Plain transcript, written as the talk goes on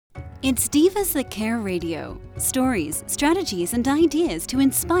It's Divas That Care Radio. Stories, strategies, and ideas to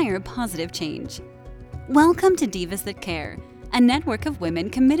inspire positive change. Welcome to Divas That Care, a network of women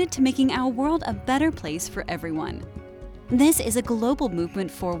committed to making our world a better place for everyone. This is a global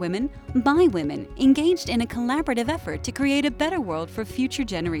movement for women, by women, engaged in a collaborative effort to create a better world for future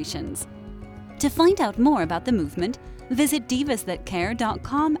generations. To find out more about the movement, visit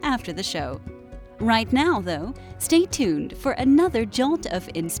divasthatcare.com after the show. Right now, though, stay tuned for another jolt of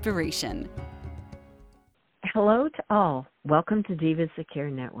inspiration. Hello to all. Welcome to Divas That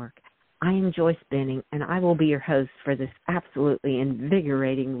Care Network. I am Joyce Benning, and I will be your host for this absolutely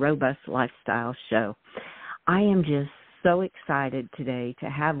invigorating, robust lifestyle show. I am just so excited today to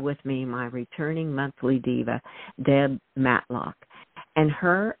have with me my returning monthly diva, Deb Matlock. And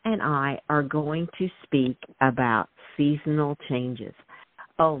her and I are going to speak about seasonal changes.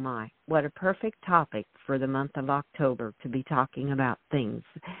 Oh my, what a perfect topic for the month of October to be talking about things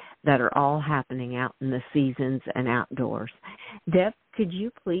that are all happening out in the seasons and outdoors. Deb, could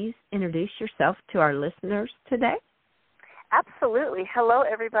you please introduce yourself to our listeners today? Absolutely. Hello,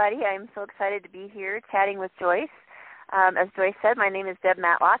 everybody. I'm so excited to be here chatting with Joyce. As Joyce said, my name is Deb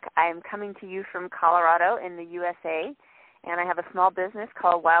Matlock. I am coming to you from Colorado in the USA, and I have a small business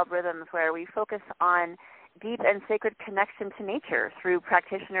called Wild Rhythms where we focus on deep and sacred connection to nature through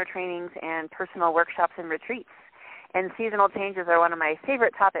practitioner trainings and personal workshops and retreats. And seasonal changes are one of my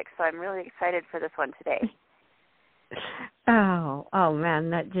favorite topics, so I'm really excited for this one today. Oh man,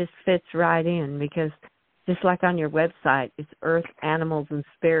 that just fits right in because just like on your website, it's earth, animals, and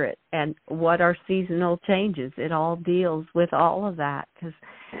spirit. And what are seasonal changes? It all deals with all of that because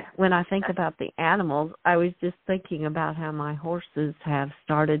when I think about the animals, I was just thinking about how my horses have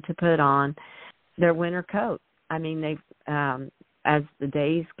started to put on their winter coat. I mean, they as the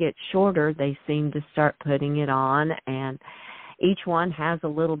days get shorter, they seem to start putting it on, and each one has a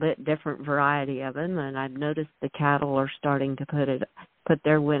little bit different variety of them. And I've noticed the cattle are starting to put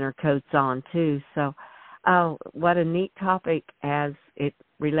their winter coats on too. So, oh, what a neat topic as it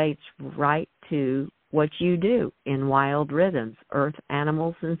relates right to what you do in Wild Rhythms, Earth,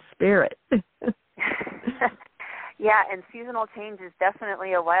 Animals, and Spirit. Yeah, and seasonal change is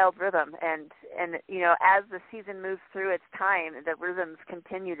definitely a wild rhythm, and you know, as the season moves through its time, the rhythms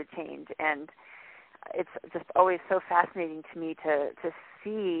continue to change, and it's just always so fascinating to me to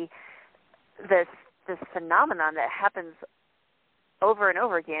see this phenomenon that happens over and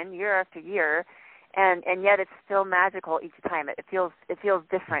over again, year after year, and yet it's still magical each time. It feels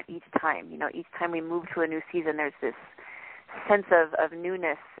different each time. You know, each time we move to a new season, there's this sense of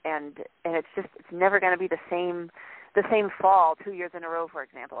newness, and it's never going to be the same fall 2 years in a row, for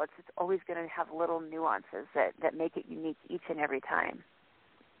example. It's always going to have little nuances that make it unique each and every time.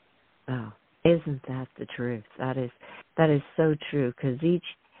 Oh, isn't that the truth? That is so true, because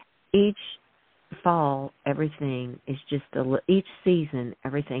each fall, everything is just each season,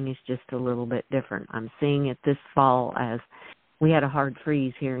 everything is just a little bit different. I'm seeing it this fall as we had a hard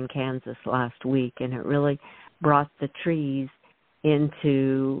freeze here in Kansas last week, and it really brought the trees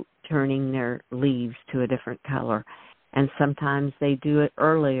into turning their leaves to a different color. And sometimes they do it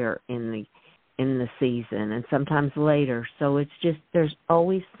earlier in the season and sometimes later. So it's just there's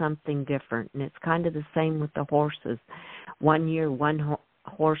always something different. And it's kind of the same with the horses. One year one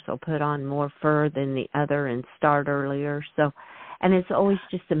horse will put on more fur than the other and start earlier. So, and it's always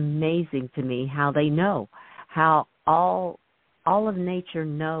just amazing to me how they know, how all of nature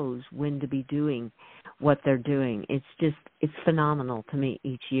knows when to be doing what they're doing. It's phenomenal to me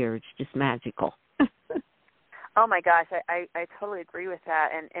each year. It's just magical. Oh my gosh, I totally agree with that,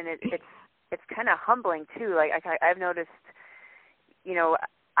 and it's kind of humbling too. Like I've noticed, you know,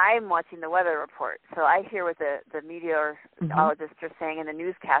 I'm watching the weather report, so I hear what the meteorologists are saying and the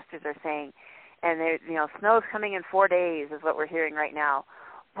newscasters are saying, and snow's coming in 4 days is what we're hearing right now.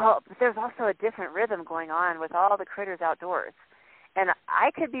 Well, but there's also a different rhythm going on with all the critters outdoors. And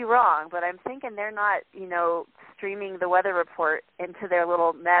I could be wrong, but I'm thinking they're not, streaming the weather report into their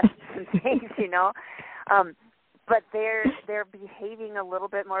little nests and things, But they're behaving a little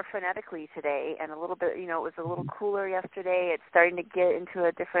bit more frenetically today, and a little bit, it was a little cooler yesterday. It's starting to get into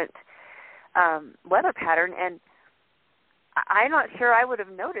a different weather pattern, and I'm not sure I would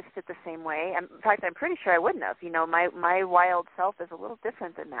have noticed it the same way. In fact, I'm pretty sure I wouldn't have. My wild self is a little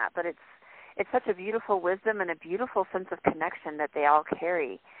different than that, but it's such a beautiful wisdom and a beautiful sense of connection that they all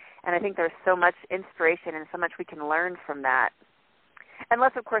carry. And I think there's so much inspiration and so much we can learn from that.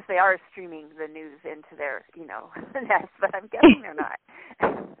 Unless, of course, they are streaming the news into their, nest, but I'm guessing they're not.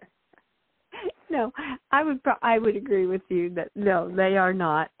 No, I would agree with you that no, they are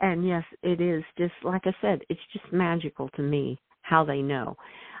not. And yes, it is just like I said, it's just magical to me how they know.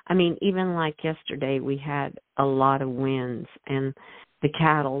 I mean, even like yesterday, we had a lot of winds, and the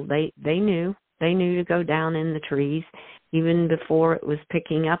cattle, they knew to go down in the trees even before it was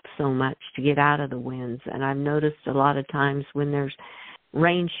picking up so much to get out of the winds. And I've noticed a lot of times when there's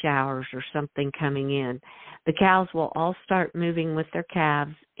rain showers or something coming in, the cows will all start moving with their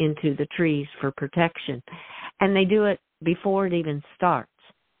calves into the trees for protection. And they do it before it even starts.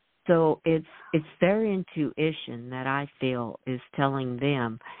 So it's their intuition that I feel is telling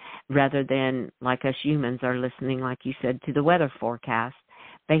them, rather than like us humans are listening, like you said, to the weather forecast.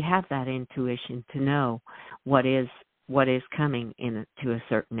 They have that intuition to know what is coming to a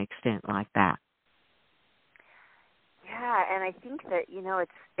certain extent like that. Yeah, and I think that,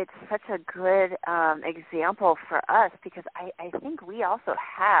 it's such a good example for us, because I think we also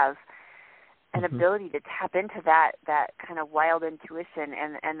have an ability to tap into that kind of wild intuition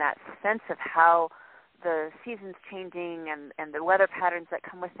and that sense of how the seasons changing and the weather patterns that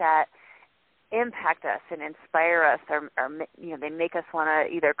come with that impact us and inspire us, or they make us want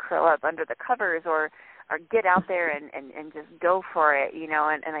to either curl up under the covers or get out there and just go for it,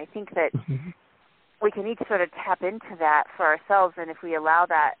 and I think that we can each sort of tap into that for ourselves, and if we allow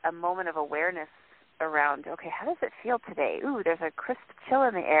that a moment of awareness around, okay, how does it feel today? Ooh, there's a crisp chill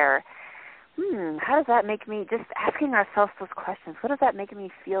in the air. How does that make me, just asking ourselves those questions, what does that make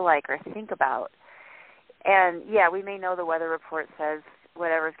me feel like or think about? And, yeah, we may know the weather report says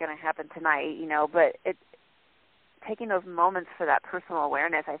whatever's going to happen tonight, but taking those moments for that personal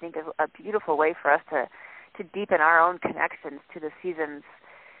awareness, I think, is a beautiful way for us to deepen our own connections to the seasons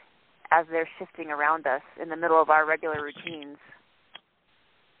as they're shifting around us in the middle of our regular routines.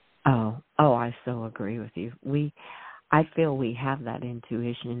 Oh, I so agree with you. I feel we have that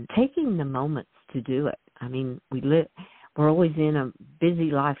intuition, taking the moments to do it. I mean, we're always in a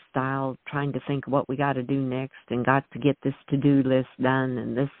busy lifestyle trying to think what we got to do next and got to get this to-do list done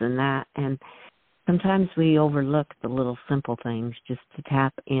and this and that. And sometimes we overlook the little simple things just to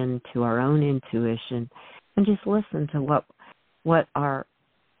tap into our own intuition and just listen to what our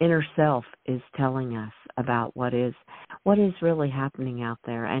inner self is telling us about what is really happening out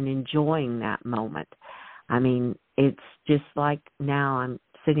there, and enjoying that moment. I mean, it's just like now I'm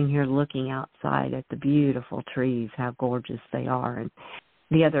sitting here looking outside at the beautiful trees, how gorgeous they are. And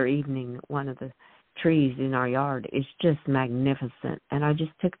the other evening, one of the trees in our yard is just magnificent. And I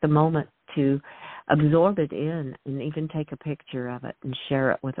just took the moment to absorb it in and even take a picture of it and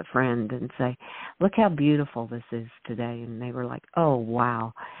share it with a friend and say, look how beautiful this is today. And they were like, oh,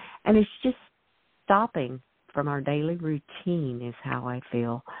 wow. And it's just stopping from our daily routine is how I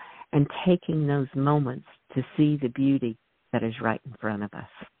feel, and taking those moments to see the beauty that is right in front of us.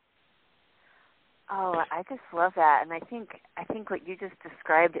 Oh, I just love that. And I think what you just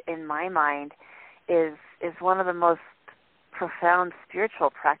described in my mind is one of the most profound spiritual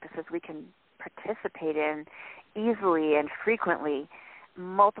practices we can participate in easily and frequently,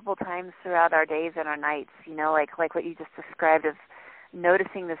 multiple times throughout our days and our nights, like what you just described of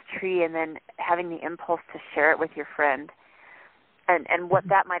noticing this tree and then having the impulse to share it with your friend. And what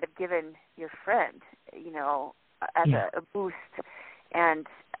that might have given your friend, as a boost. And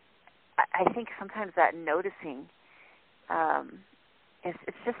I think sometimes that noticing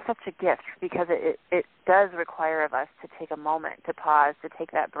it's just such a gift, because it does require of us to take a moment, to pause, to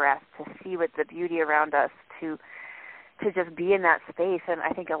take that breath, to see what the beauty around us, to just be in that space. And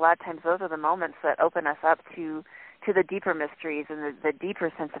I think a lot of times those are the moments that open us up to the deeper mysteries and the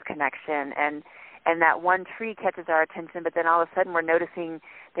deeper sense of connection. And that one tree catches our attention, but then all of a sudden we're noticing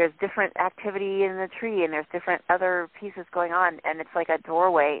there's different activity in the tree and there's different other pieces going on, and it's like a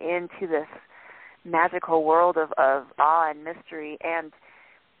doorway into this magical world of awe and mystery and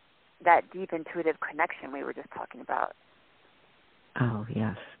that deep intuitive connection we were just talking about. Oh,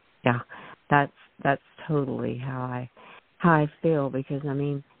 yes. Yeah. That's totally how I feel, because I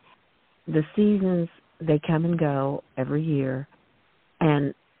mean, the seasons, they come and go every year,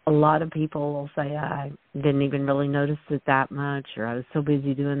 and a lot of people will say, I didn't even really notice it that much, or I was so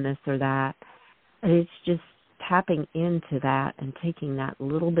busy doing this or that. And it's just tapping into that and taking that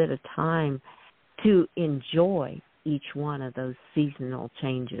little bit of time to enjoy each one of those seasonal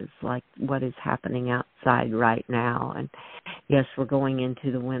changes, like what is happening outside right now. And yes, we're going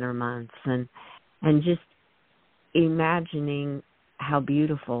into the winter months, and just imagining how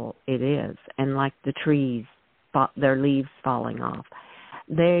beautiful it is, and like the trees, their leaves falling off.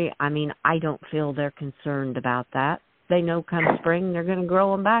 I don't feel they're concerned about that. They know come spring they're going to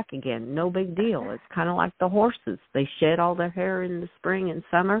grow them back again. No big deal. It's kind of like the horses. They shed all their hair in the spring and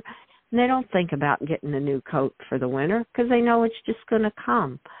summer, and they don't think about getting a new coat for the winter because they know it's just going to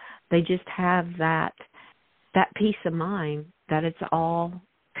come. They just have that peace of mind that it's all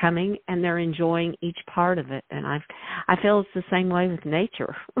coming and they're enjoying each part of it. And I feel it's the same way with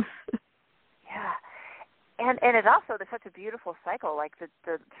nature. Yeah. And it also, there's such a beautiful cycle, like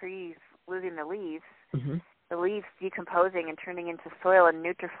the trees losing the leaves, mm-hmm. the leaves decomposing and turning into soil and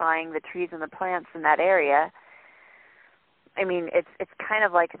nutrifying the trees and the plants in that area. I mean, it's kind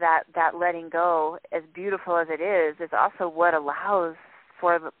of like that letting go, as beautiful as it is also what allows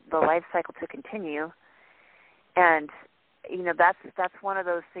for the life cycle to continue. And, you know, that's one of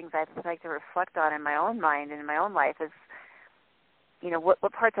those things I like to reflect on in my own mind and in my own life is, you know, what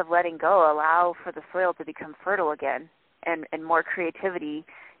parts of letting go allow for the soil to become fertile again and more creativity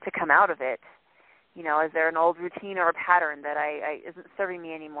to come out of it. You know, is there an old routine or a pattern that I isn't serving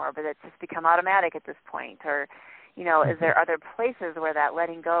me anymore, but it's just become automatic at this point? Or, you know, is there other places where that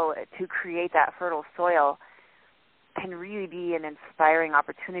letting go to create that fertile soil can really be an inspiring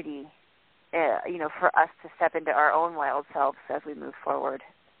opportunity, you know, for us to step into our own wild selves as we move forward?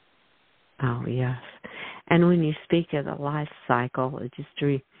 Oh, yes. And when you speak of the life cycle, it just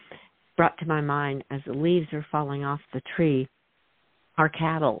brought to my mind, as the leaves are falling off the tree, our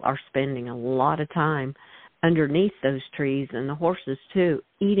cattle are spending a lot of time underneath those trees, and the horses, too,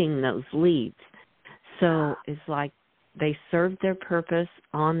 eating those leaves. So it's like they served their purpose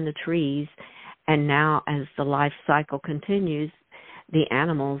on the trees, and now as the life cycle continues, the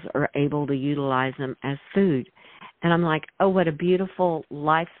animals are able to utilize them as food. And I'm like, oh, what a beautiful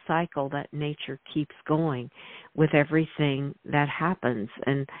life cycle that nature keeps going with everything that happens.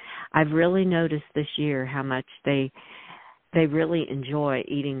 And I've really noticed this year how much they really enjoy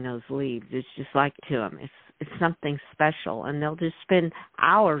eating those leaves. It's just like to them. It's something special, and they'll just spend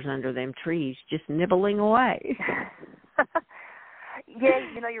hours under them trees just nibbling away. Yeah,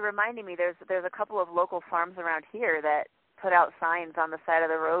 you know, you're reminding me. There's a couple of local farms around here that put out signs on the side of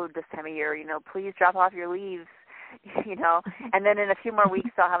the road this time of year. You know, please drop off your leaves. You know, and then in a few more weeks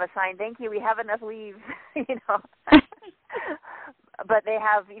they'll have a sign, thank you, we have enough leaves, you know. But they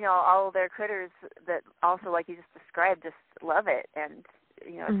have, you know, all of their critters that also, like you just described, just love it. And,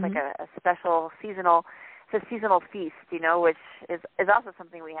 you know, it's like a special seasonal feast, you know, which is also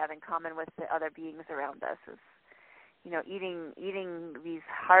something we have in common with the other beings around us is, you know, eating these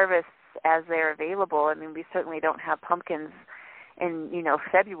harvests as they're available. I mean, we certainly don't have pumpkins in, you know,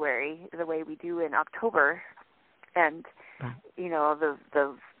 February the way we do in October. And, you know,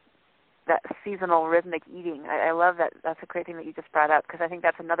 that seasonal rhythmic eating. I love that. That's a great thing that you just brought up, because I think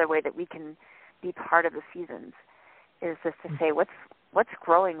that's another way that we can be part of the seasons is just to say what's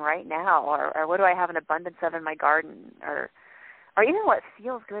growing right now, or what do I have an abundance of in my garden, or even what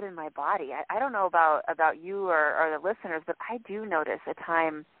feels good in my body. I don't know about you or the listeners, but I do notice a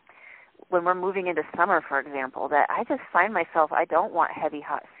time when we're moving into summer, for example, that I just find myself, I don't want heavy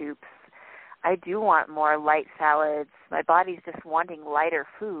hot soups. I do want more light salads. My body's just wanting lighter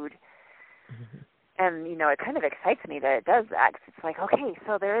food. Mm-hmm. And, you know, it kind of excites me that it does that. 'Cause it's like, okay,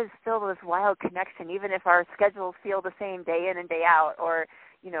 so there is still this wild connection, even if our schedules feel the same day in and day out. Or,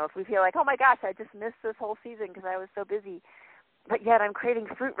 you know, if we feel like, oh, my gosh, I just missed this whole season because I was so busy. But yet I'm craving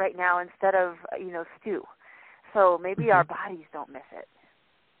fruit right now instead of, you know, stew. So maybe our bodies don't miss it.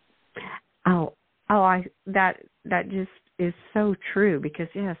 That just is so true, because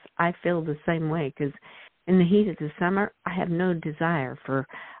yes, I feel the same way, because in the heat of the summer I have no desire for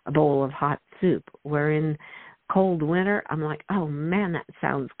a bowl of hot soup, where in cold winter I'm like, oh man, that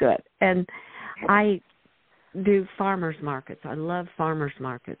sounds good. And I do farmers markets. I love farmers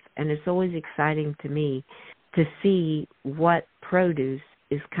markets, and it's always exciting to me to see what produce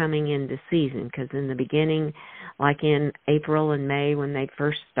is coming into season, because in the beginning, like in April and May, when they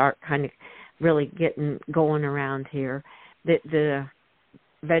first start kind of really getting going around here, the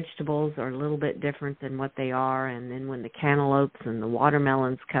vegetables are a little bit different than what they are. And then when the cantaloupes and the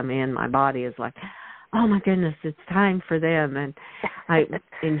watermelons come in, my body is like, oh my goodness, it's time for them. And I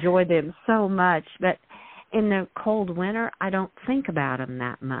enjoy them so much. But in the cold winter, I don't think about them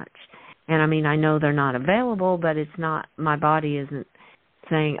that much. And I mean, I know they're not available, but it's not, my body isn't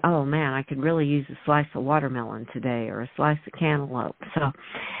saying, oh man, I could really use a slice of watermelon today, or a slice of cantaloupe. So,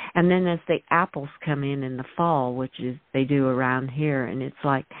 and then as the apples come in the fall, which is they do around here, and it's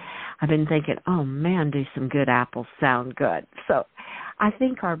like, I've been thinking, oh man, do some good apples sound good. So I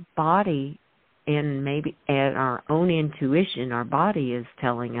think our body, and maybe at our own intuition, our body is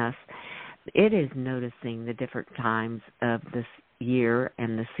telling us it is noticing the different times of this year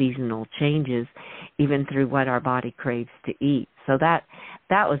and the seasonal changes, even through what our body craves to eat. So that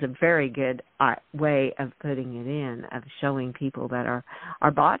was a very good way of putting it in, of showing people that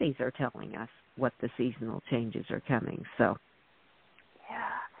our bodies are telling us what the seasonal changes are coming. So, yeah,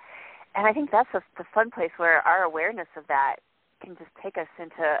 and I think that's the fun place where our awareness of that can just take us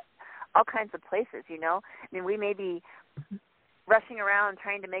into all kinds of places, you know. I mean, we may be rushing around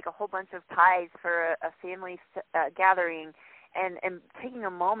trying to make a whole bunch of pies for a family gathering, and taking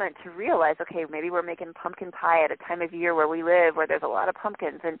a moment to realize, okay, maybe we're making pumpkin pie at a time of year where we live, where there's a lot of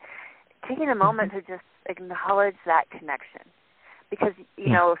pumpkins, and taking a moment to just acknowledge that connection. Because, you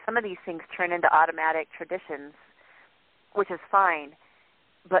know, some of these things turn into automatic traditions, which is fine,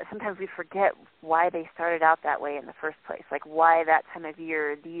 but sometimes we forget why they started out that way in the first place, like why that time of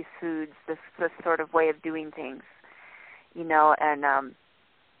year, these foods, this sort of way of doing things, you know. And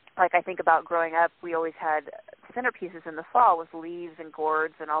like I think about growing up, we always had centerpieces in the fall with leaves and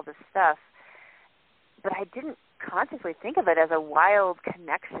gourds and all this stuff, but I didn't consciously think of it as a wild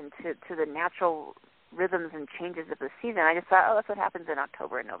connection to the natural rhythms and changes of the season. I just thought, oh, that's what happens in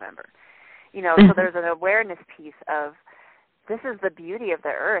October and November. You know, so there's an awareness piece of this is the beauty of the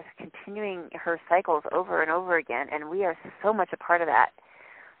earth continuing her cycles over and over again, and we are so much a part of that.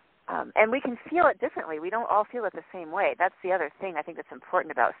 And we can feel it differently. We don't all feel it the same way. That's the other thing I think that's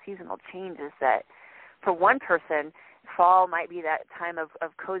important about seasonal change is that for one person, fall might be that time of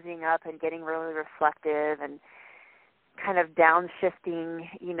cozying up and getting really reflective and kind of downshifting,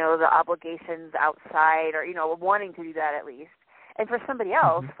 you know, the obligations outside, or, you know, wanting to do that at least. And for somebody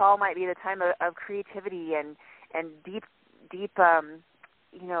else, fall might be the time of creativity and deep,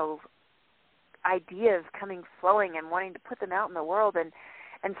 you know, ideas coming, flowing, and wanting to put them out in the world. And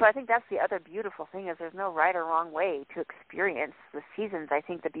so I think that's the other beautiful thing is there's no right or wrong way to experience the seasons. I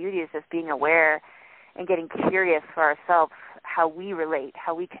think the beauty is just being aware and getting curious for ourselves how we relate,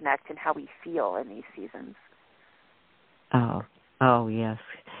 how we connect, and how we feel in these seasons. Oh, yes.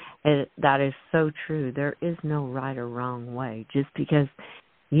 That is so true. There is no right or wrong way. Just because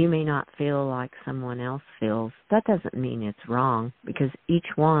you may not feel like someone else feels, that doesn't mean it's wrong, because each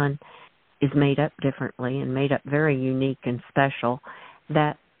one is made up differently and made up very unique and special,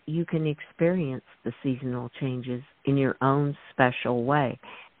 that you can experience the seasonal changes in your own special way.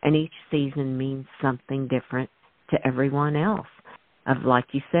 And each season means something different to everyone else. Of, like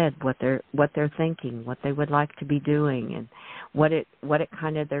you said, what they're thinking, what they would like to be doing, and what it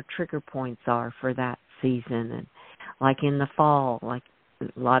kind of their trigger points are for that season. And like in the fall, like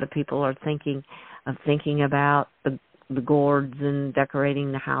a lot of people are thinking about the gourds and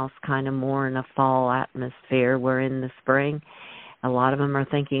decorating the house kind of more in a fall atmosphere, where in the spring a lot of them are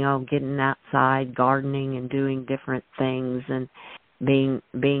thinking, getting outside, gardening and doing different things and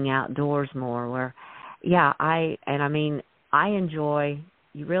being outdoors more. Where you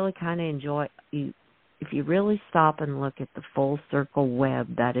really kind of enjoy, if you really stop and look at the full circle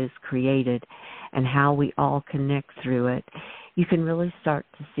web that is created and how we all connect through it, you can really start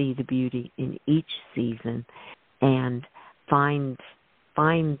to see the beauty in each season and find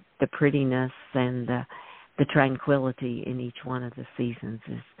the prettiness and the tranquility in each one of the seasons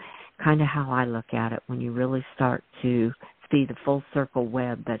is kind of how I look at it when you really start to see the full circle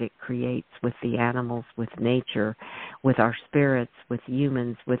web that it creates with the animals, with nature, with our spirits, with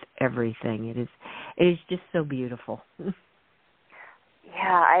humans, with everything. It is just so beautiful. Yeah,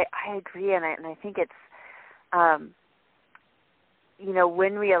 I agree, and I think it's, you know,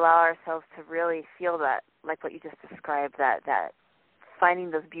 when we allow ourselves to really feel that, like what you just described, that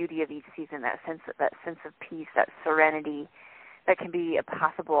finding the beauty of each season, that sense of peace, that serenity that can be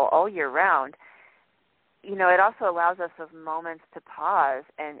possible all year round. You know, it also allows us those moments to pause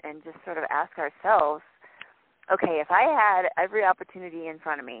and just sort of ask ourselves, okay, if I had every opportunity in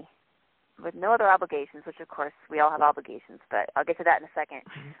front of me with no other obligations, which of course we all have obligations, but I'll get to that in a second.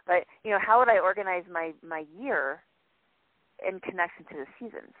 But, you know, how would I organize my year in connection to the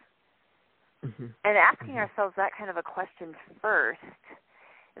seasons? And asking ourselves that kind of a question first,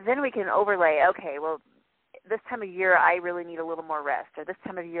 then we can overlay, okay, well, this time of year I really need a little more rest, or this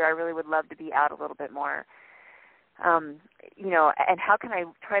time of year I really would love to be out a little bit more. You know, and how can I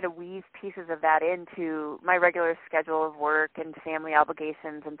try to weave pieces of that into my regular schedule of work and family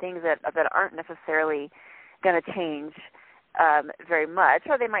obligations and things that aren't necessarily going to change very much,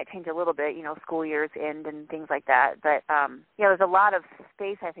 or they might change a little bit, you know, school years end and things like that. But, you know, there's a lot of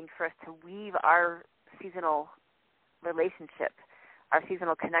space, I think, for us to weave our seasonal relationship, our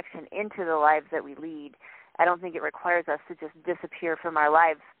seasonal connection into the lives that we lead. I don't think it requires us to just disappear from our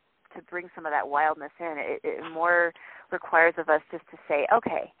lives to bring some of that wildness in. It more requires of us just to say,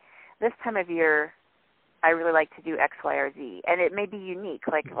 okay, this time of year I really like to do X, Y, or Z. And it may be unique.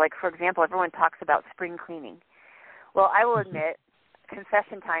 Like for example, everyone talks about spring cleaning. Well, I will admit,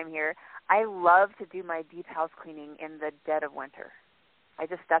 confession time here, I love to do my deep house cleaning in the dead of winter.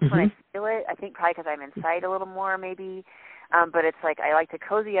 That's when I feel it. I think probably because I'm inside a little more maybe. But it's like I like to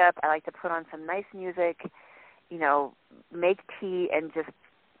cozy up. I like to put on some nice music make tea and just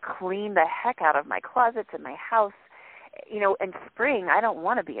clean the heck out of my closets and my house. In spring, I don't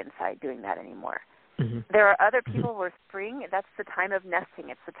want to be inside doing that anymore. Mm-hmm. There are other people where spring, that's the time of nesting.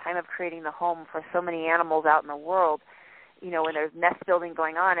 It's the time of creating the home for so many animals out in the world. When there's nest building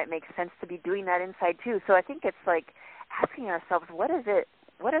going on, it makes sense to be doing that inside too. So I think it's like asking ourselves, what is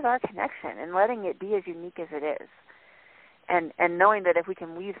our connection, and letting it be as unique as it is. And knowing that if we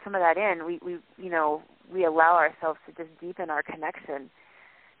can weave some of that in, we allow ourselves to just deepen our connection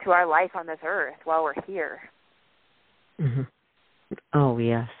to our life on this earth while we're here. Mm-hmm. Oh,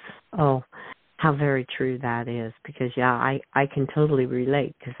 yes. Oh, how very true that is. Because, I can totally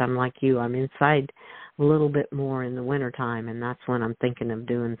relate, because I'm like you. I'm inside a little bit more in the wintertime, and that's when I'm thinking of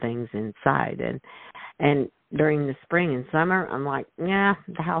doing things inside. And during the spring and summer, I'm like, the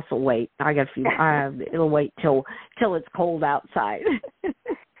house will wait. It'll wait till it's cold outside.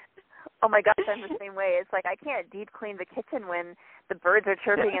 Oh my gosh, I'm the same way. It's like I can't deep clean the kitchen when the birds are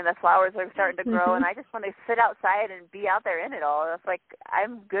chirping and the flowers are starting to grow, and I just want to sit outside and be out there in it all. It's like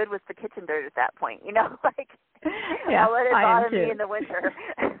I'm good with the kitchen dirt at that point, I'll let it bother me in the winter.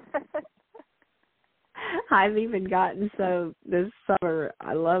 I've even gotten so this summer,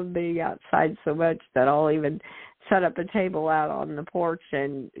 I love being outside so much that I'll even set up a table out on the porch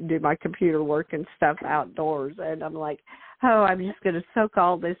and do my computer work and stuff outdoors. And I'm like, I'm just going to soak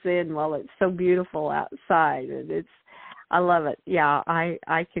all this in while it's so beautiful outside. And I love it. Yeah,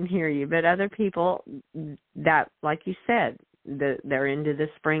 I can hear you. But other people that, like you said, they're into the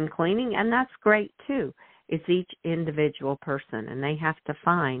spring cleaning, and that's great too. It's each individual person, and they have to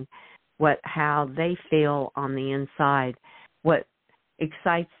find how they feel on the inside, what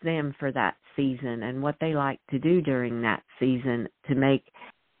excites them for that season, and what they like to do during that season to make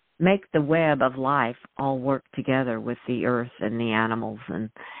the web of life all work together with the earth and the animals and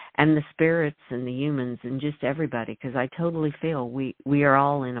the spirits and the humans and just everybody, because I totally feel we are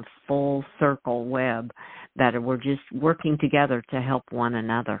all in a full circle web that we're just working together to help one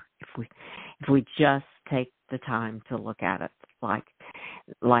another if we just take the time to look at it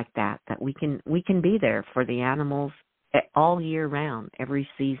like that we can be there for the animals all year round, every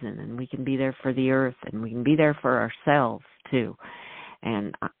season, and we can be there for the earth, and we can be there for ourselves too.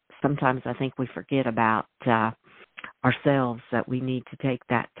 And sometimes I think we forget about ourselves, that we need to take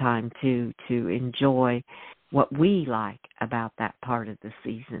that time to enjoy what we like about that part of the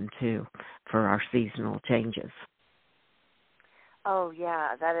season too, for our seasonal changes. Oh yeah,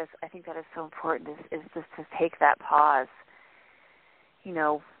 I think that is so important, is just to take that pause.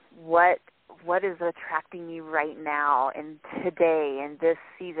 What is attracting me right now and today and this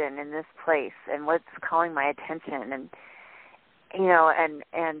season and this place, and what's calling my attention, and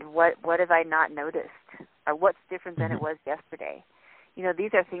and what have I not noticed, or what's different than it was yesterday.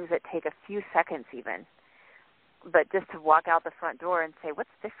 These are things that take a few seconds even, but just to walk out the front door and say, what's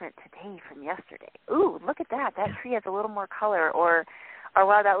different today from yesterday? Ooh, look at that tree has a little more color, or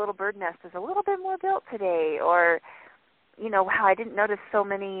wow, that little bird nest is a little bit more built today, or wow, I didn't notice so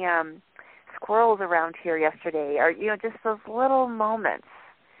many squirrels around here yesterday, or just those little moments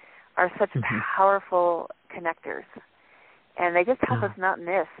are such powerful connectors, and they just help us not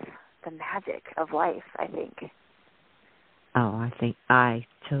miss the magic of life, I think. Oh, I think I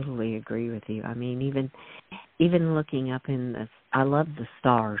totally agree with you. I mean, even looking up I love the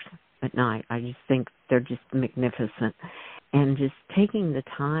stars at night. I just think they're just magnificent, and just taking the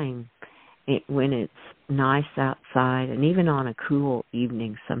time when it's nice outside, and even on a cool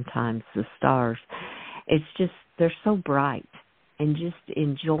evening, sometimes the stars, it's just, they're so bright, and just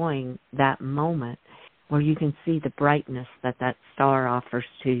enjoying that moment where you can see the brightness that star offers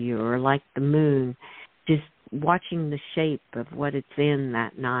to you, or like the moon, just watching the shape of what it's in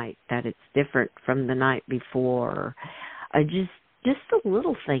that night, that it's different from the night before, or just the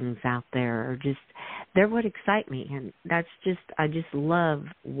little things out there they're what excite me. And I just love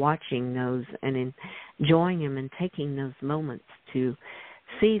watching those and enjoying them and taking those moments to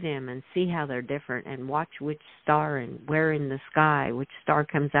see them and see how they're different, and watch which star and where in the sky, which star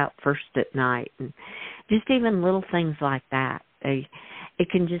comes out first at night, and just even little things like that. It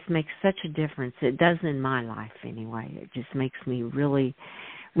can just make such a difference. It does in my life anyway. It just makes me really,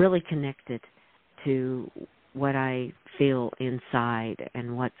 really connected to what I feel inside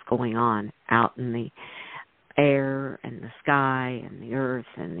and what's going on out in the air and the sky and the earth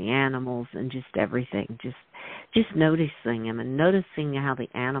and the animals and just everything. Just noticing them and noticing how the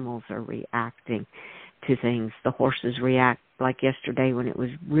animals are reacting to things. The horses react, like yesterday when it was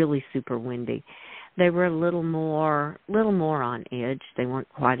really super windy. They were a little more on edge. They weren't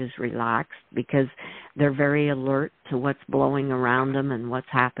quite as relaxed because they're very alert to what's blowing around them and what's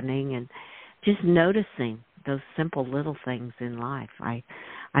happening, and just noticing those simple little things in life, I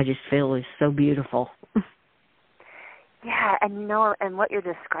just feel is so beautiful. Yeah, and and what you're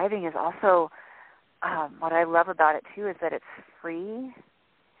describing is also what I love about it too is that it's free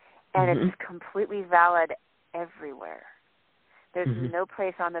and it's completely valid everywhere. There's no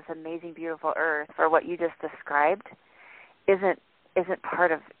place on this amazing, beautiful earth where what you just described isn't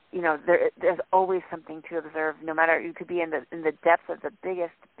part of. There's always something to observe. No matter, you could be in the depths of the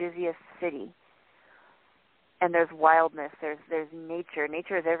biggest, busiest city, and there's wildness. There's nature.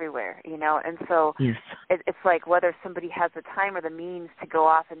 Nature is everywhere. And so it's like whether somebody has the time or the means to go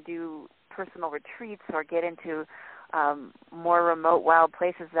off and do personal retreats or get into more remote, wild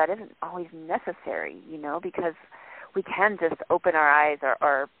places, that isn't always necessary. Because we can just open our eyes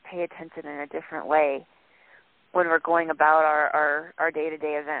or pay attention in a different way when we're going about our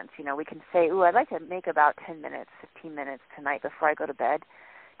day-to-day events. We can say, ooh, I'd like to make about 10 minutes, 15 minutes tonight before I go to bed.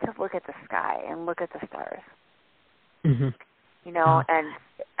 Just look at the sky and look at the stars. And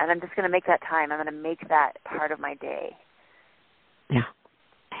I'm just going to make that time. I'm going to make that part of my day. Yeah.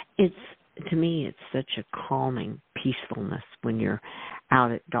 To me, it's such a calming peacefulness when you're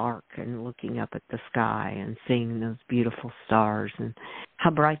out at dark and looking up at the sky and seeing those beautiful stars and how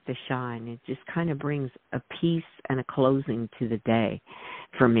bright they shine. It just kind of brings a peace and a closing to the day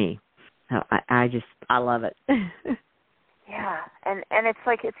for me. I love it. Yeah, and it's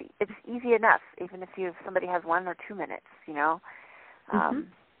like it's easy enough, even if somebody has 1 or 2 minutes, and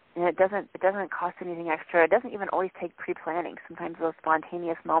it doesn't cost anything extra. It doesn't even always take pre-planning. Sometimes those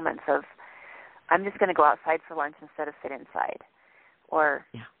spontaneous moments of, I'm just going to go outside for lunch instead of sit inside, or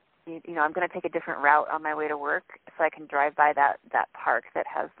I'm going to take a different route on my way to work so I can drive by that park that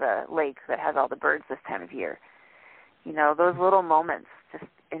has the lake that has all the birds this time of year. Those little moments just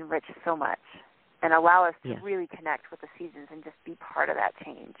enrich so much and allow us to really connect with the seasons and just be part of that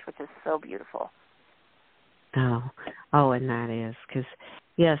change, which is so beautiful. Oh, and that is, because,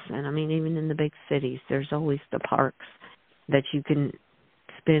 yes, and I mean, even in the big cities, there's always the parks that you can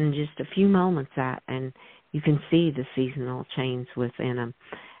spend just a few moments at, and you can see the seasonal change within them,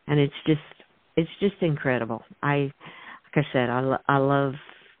 and it's just incredible. Like I said, I love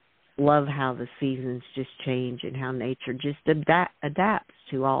how the seasons just change and how nature just adapts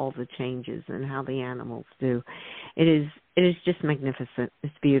to all the changes and how the animals do. It is just magnificent.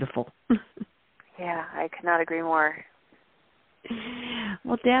 It's beautiful. Yeah, I could not agree more.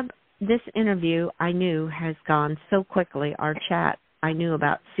 Well, Deb, this interview I knew has gone so quickly. Our chat I knew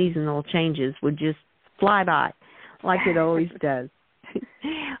about seasonal changes would just fly by like it always does.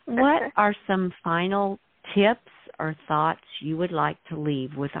 What are some final tips or thoughts you would like to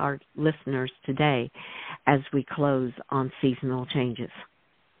leave with our listeners today as we close on seasonal changes?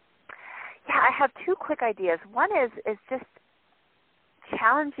 Yeah, I have 2 quick ideas. One is just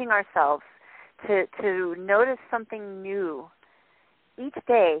challenging ourselves to notice something new each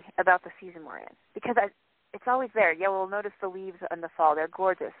day about the season we're in, because it's always there. Yeah, we'll notice the leaves in the fall. They're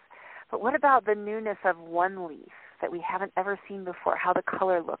gorgeous. But what about the newness of one leaf that we haven't ever seen before, how the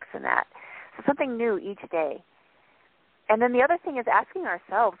color looks in that? So something new each day. And then the other thing is asking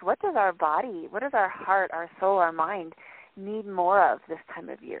ourselves, what does our body, what does our heart, our soul, our mind need more of this time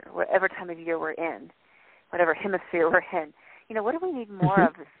of year, whatever time of year we're in, whatever hemisphere we're in? What do we need more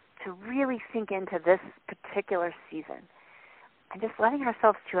of to really sink into this particular season? And just letting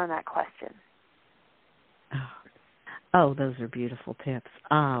ourselves chew on that question. Oh, those are beautiful tips.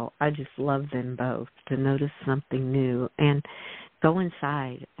 Oh, I just love them both, to notice something new and go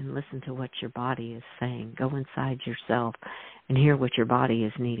inside and listen to what your body is saying. Go inside yourself and hear what your body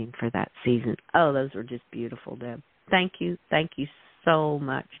is needing for that season. Oh, those were just beautiful, Deb. Thank you. Thank you so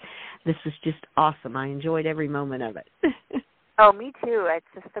much. This was just awesome. I enjoyed every moment of it. Oh, me too. It's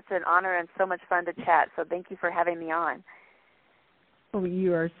just such an honor and so much fun to chat. So thank you for having me on. Oh,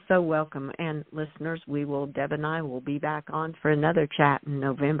 you are so welcome. And listeners, Deb and I will be back on for another chat in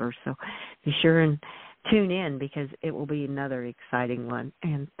November. So be sure and tune in, because it will be another exciting one.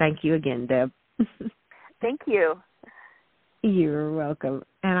 And thank you again, Deb. Thank you. You're welcome.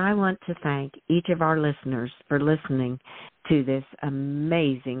 And I want to thank each of our listeners for listening to this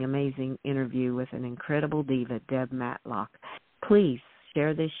amazing, amazing interview with an incredible diva, Deb Matlock. Please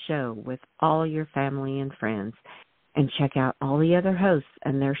share this show with all your family and friends, and check out all the other hosts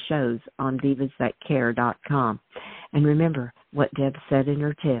and their shows on divasthatcare.com. And remember what Deb said in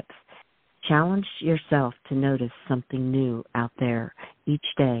her tips. Challenge yourself to notice something new out there each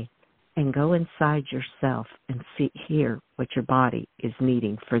day, and go inside yourself and hear what your body is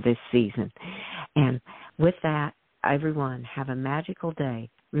needing for this season. And with that, everyone, have a magical day.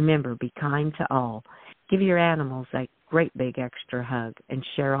 Remember, be kind to all. Give your animals that great big extra hug and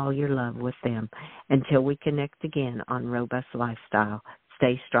share all your love with them. Until we connect again on Robust Lifestyle,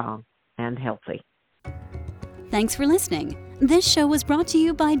 stay strong and healthy. Thanks for listening. This show was brought to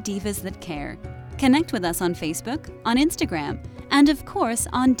you by Divas That Care. Connect with us on Facebook, on Instagram, and of course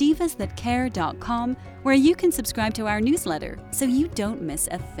on divasthatcare.com, where you can subscribe to our newsletter so you don't miss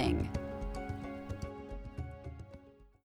a thing.